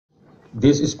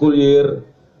this school year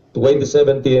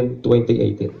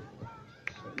 2017-2018.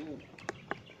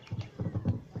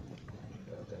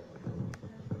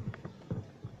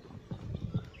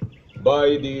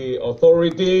 By the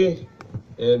authority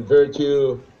and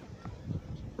virtue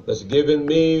that's given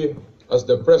me as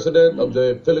the president of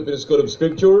the Philippine School of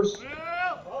Scriptures,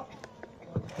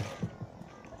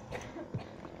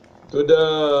 to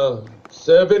the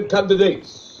 7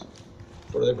 candidates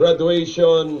for the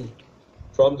graduation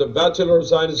from the Bachelor of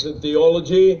Science in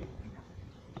Theology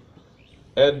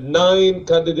and 9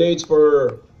 candidates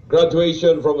for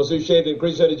graduation from Associate in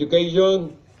Christian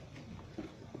Education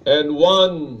and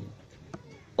 1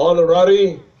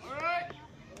 honorary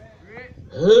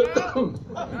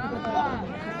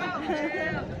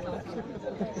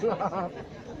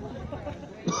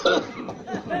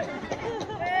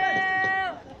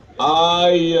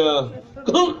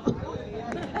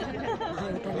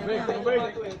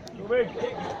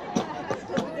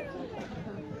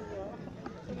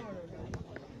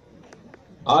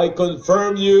I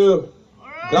confirm you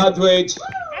graduates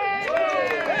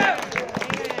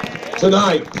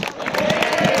tonight,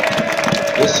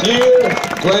 this year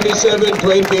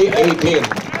 2017-2018.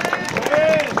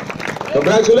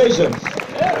 Congratulations.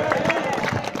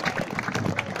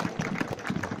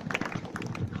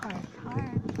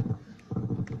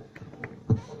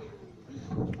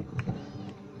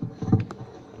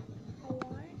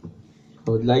 I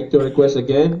would like to request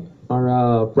again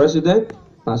our President,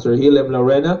 Pastor Hilem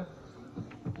Lorena,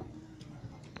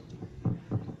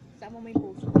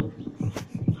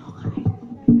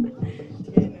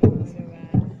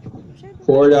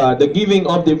 for the giving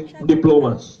of the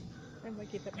diplomas.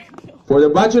 For the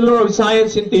Bachelor of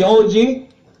Science in Theology,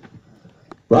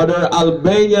 Brother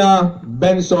Albania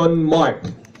Benson Mark.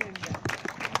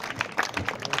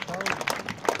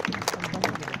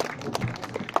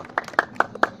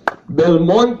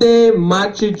 Belmonte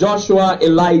Machi Joshua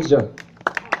Elijah.